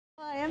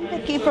I'm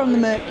Vicky from the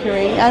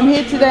Mercury. I'm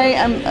here today.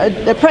 I'm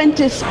an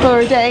apprentice for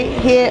a day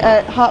here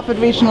at Hertford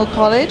Regional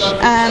College,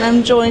 and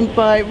I'm joined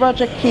by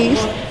Roger Keys,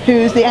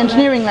 who's the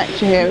engineering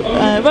lecturer here.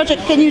 Roger,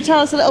 can you tell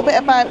us a little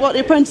bit about what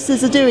the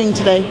apprentices are doing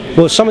today?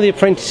 Well, some of the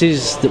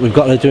apprentices that we've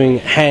got are doing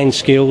hand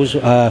skills,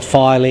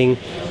 filing.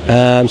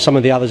 Some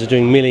of the others are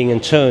doing milling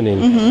and turning.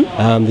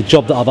 The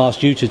job that I've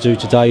asked you to do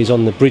today is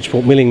on the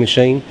Bridgeport milling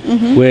machine,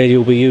 where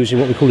you'll be using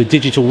what we call a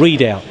digital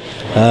readout.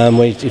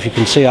 Where, if you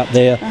can see up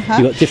there,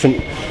 you've got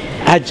different.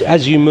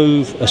 As you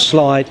move a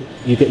slide,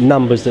 you get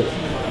numbers that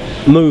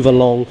move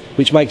along,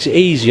 which makes it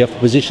easier for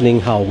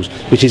positioning holes,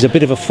 which is a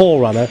bit of a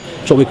forerunner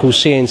to what we call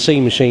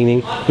CNC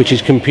machining, which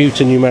is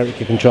computer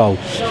numerically controlled.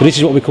 So this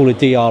is what we call a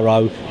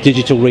DRO,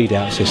 digital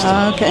readout system.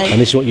 Okay. And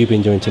this is what you've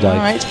been doing today. All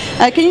right.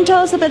 Can you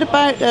tell us a bit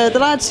about the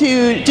lads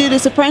who do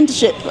this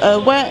apprenticeship?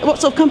 What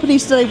sort of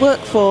companies do they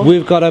work for?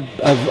 We've got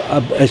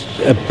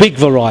a big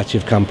variety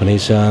of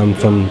companies,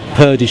 from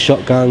Purdy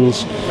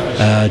Shotguns,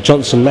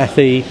 Johnson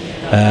Matthey.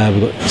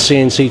 We've got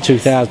CNC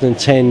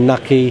 2010,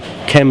 Nucky,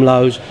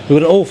 Chemlos.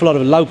 We've got an awful lot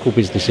of local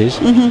businesses,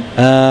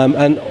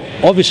 and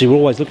obviously we're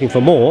always looking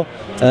for more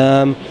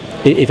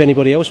if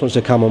anybody else wants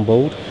to come on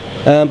board.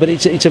 But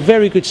it's a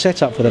very good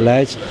setup for the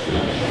lads.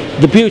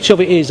 The beauty of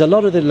it is a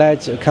lot of the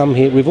lads that come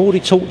here, we've already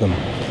taught them.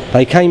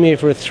 They came here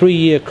for a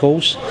 3-year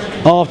course.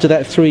 After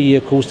that 3-year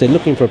course, they're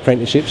looking for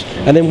apprenticeships,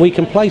 and then we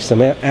can place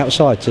them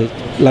outside to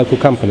local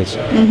companies.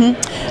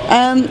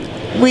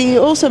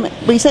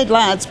 We said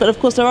lads, but of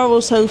course there are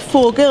also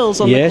 4 girls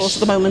on the course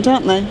at the moment,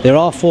 aren't there? There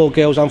are 4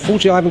 girls.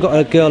 Unfortunately, I haven't got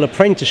a girl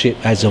apprenticeship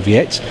as of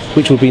yet,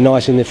 which would be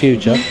nice in the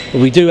future.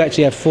 But we do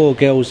actually have 4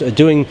 girls that are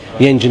doing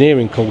the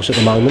engineering course at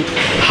the moment.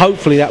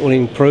 Hopefully that will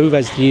improve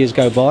as the years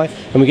go by,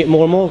 and we get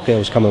more and more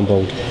girls come on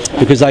board,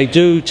 because they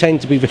do tend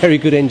to be very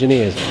good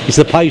engineers. It's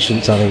the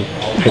patience, I think.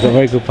 They've got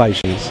very good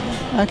patience.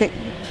 Okay.